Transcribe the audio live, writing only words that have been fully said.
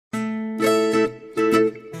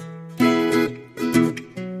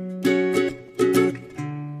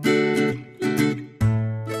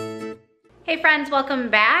friends, welcome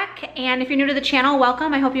back. And if you're new to the channel,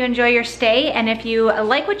 welcome. I hope you enjoy your stay. And if you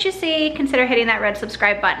like what you see, consider hitting that red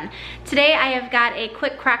subscribe button. Today I have got a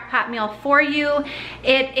quick Crockpot meal for you.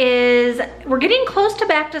 We're getting close to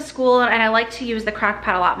back to school and I like to use the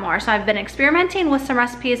Crockpot a lot more. So I've been experimenting with some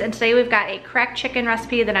recipes and today we've got a cracked chicken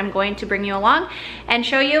recipe that I'm going to bring you along and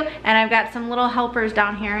show you. And I've got some little helpers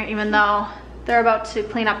down here, even though they're about to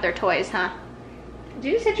clean up their toys, huh? Did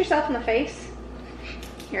you just hit yourself in the face?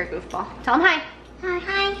 You're a goofball. Tell them hi.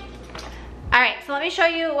 Hi. All right, so let me show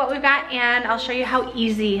you what we've got and I'll show you how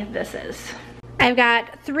easy this is. I've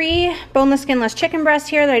got 3 boneless, skinless chicken breasts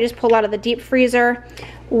here that I just pulled out of the deep freezer.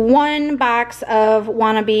 1 box of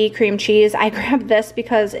wannabe cream cheese. I grabbed this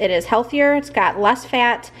because it is healthier. It's got less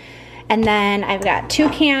fat. And then I've got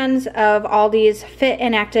 2 cans of Aldi's Fit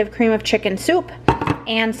and Active cream of chicken soup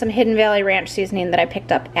and some Hidden Valley Ranch seasoning that I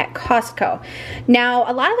picked up at Costco.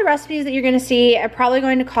 Now, a lot of the recipes that you're gonna see are probably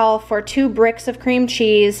going to call for 2 bricks of cream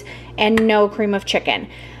cheese and no cream of chicken.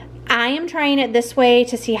 I am trying it this way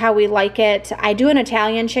to see how we like it. I do an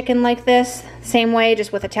Italian chicken like this, same way,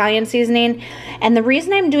 just with Italian seasoning. And the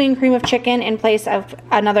reason I'm doing cream of chicken in place of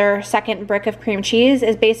another second brick of cream cheese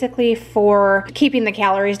is basically for keeping the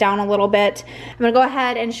calories down a little bit. I'm gonna go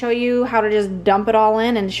ahead and show you how to just dump it all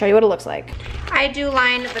in and show you what it looks like. I do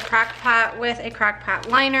line the Crockpot with a Crockpot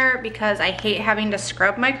liner because I hate having to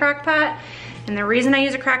scrub my Crockpot. And the reason I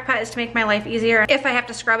use a Crockpot is to make my life easier. If I have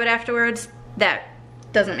to scrub it afterwards, that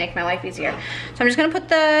doesn't make my life easier. So I'm just gonna put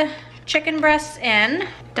the chicken breasts in,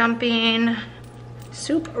 dumping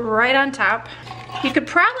soup right on top. You could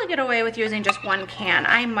probably get away with using just 1 can.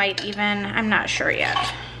 I might even, I'm not sure yet.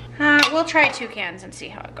 We'll try 2 cans and see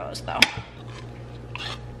how it goes though.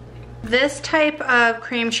 This type of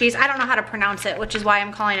cream cheese, I don't know how to pronounce it, which is why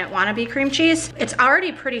I'm calling it wannabe cream cheese. It's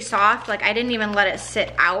already pretty soft. Like I didn't even let it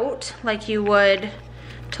sit out like you would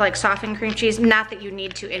to like soften cream cheese. Not that you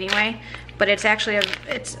need to anyway, but it's actually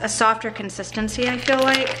it's a softer consistency, I feel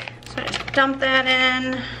like. So I just dump that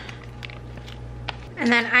in.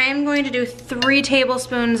 And then I'm going to do 3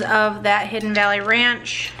 tablespoons of that Hidden Valley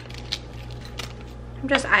Ranch. I'm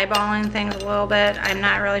just eyeballing things a little bit. I'm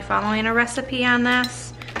not really following a recipe on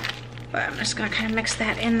this, but I'm just gonna kind of mix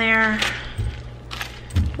that in there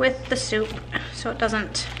with the soup so it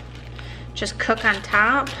doesn't just cook on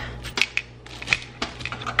top.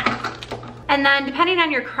 And then depending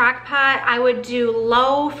on your Crockpot, I would do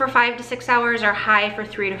low for 5 to 6 hours or high for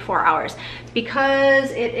 3 to 4 hours.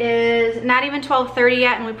 Because it is not even 12:30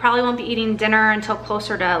 yet and we probably won't be eating dinner until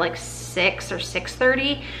closer to like 6 or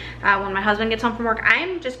 6:30 when my husband gets home from work,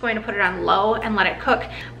 I'm just going to put it on low and let it cook.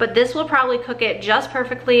 But this will probably cook it just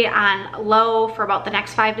perfectly on low for about the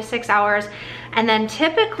next 5 to 6 hours. And then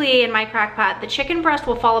typically in my Crockpot, the chicken breast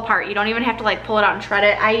will fall apart. You don't even have to like pull it out and shred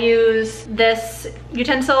it. I use this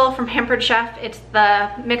utensil from Pampered Chef. It's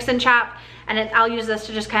the mix and chop. And I'll use this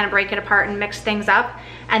to just kind of break it apart and mix things up.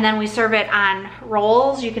 And then we serve it on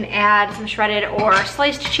rolls. You can add some shredded or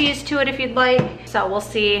sliced cheese to it if you'd like. So we'll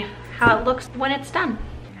see how it looks when it's done.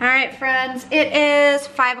 All right, friends, it is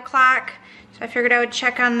 5 o'clock. So I figured I would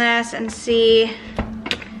check on this and see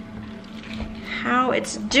how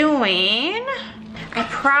it's doing. I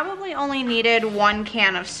probably only needed 1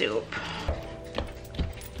 can of soup.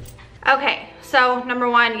 Okay, so number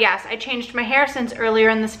 1, yes, I changed my hair since earlier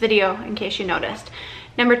in this video, in case you noticed.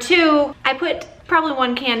 Number 2, I put probably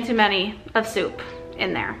 1 can too many of soup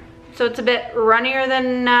in there. So it's a bit runnier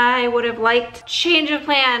than I would have liked. Change of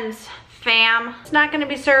plans, fam. It's not gonna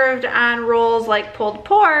be served on rolls like pulled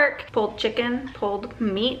pork, pulled chicken, pulled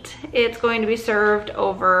meat. It's going to be served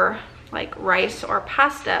over like rice or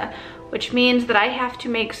pasta, which means that I have to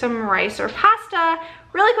make some rice or pasta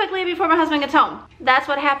really quickly before my husband gets home. That's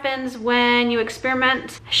what happens when you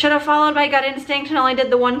experiment. I should have followed my gut instinct and only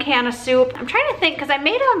did the 1 can of soup. I'm trying to think, because I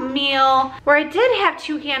made a meal where I did have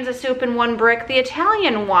 2 cans of soup in 1 brick, the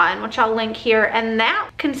Italian one, which I'll link here, and that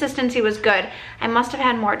consistency was good. I must have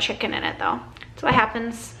had more chicken in it though. That's what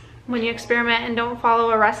happens when you experiment and don't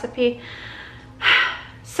follow a recipe.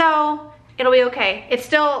 So it'll be okay. It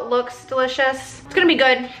still looks delicious. It's gonna be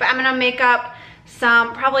good, but I'm gonna make up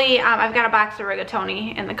some, probably, I've got a box of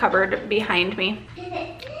rigatoni in the cupboard behind me.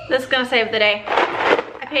 This is gonna save the day.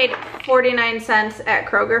 I paid 49 cents at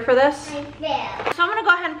Kroger for this. So I'm gonna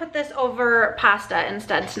go ahead and put this over pasta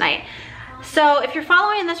instead tonight. So if you're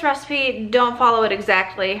following this recipe, don't follow it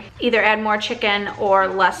exactly. Either add more chicken or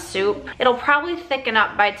less soup. It'll probably thicken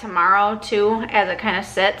up by tomorrow too, as it kind of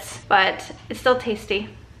sits, but it's still tasty.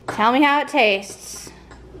 Tell me how it tastes.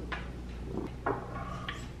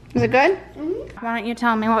 Is it good? Mm-hmm. Why don't you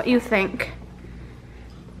tell me what you think?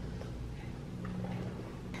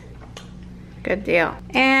 Good deal.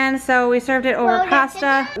 And so we served it over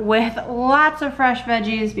pasta with lots of fresh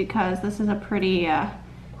veggies because this is a pretty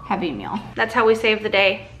heavy meal. That's how we save the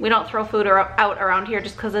day. We don't throw food out around here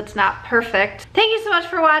just because it's not perfect. Thank you so much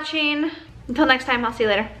for watching. Until next time, I'll see you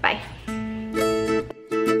later. Bye.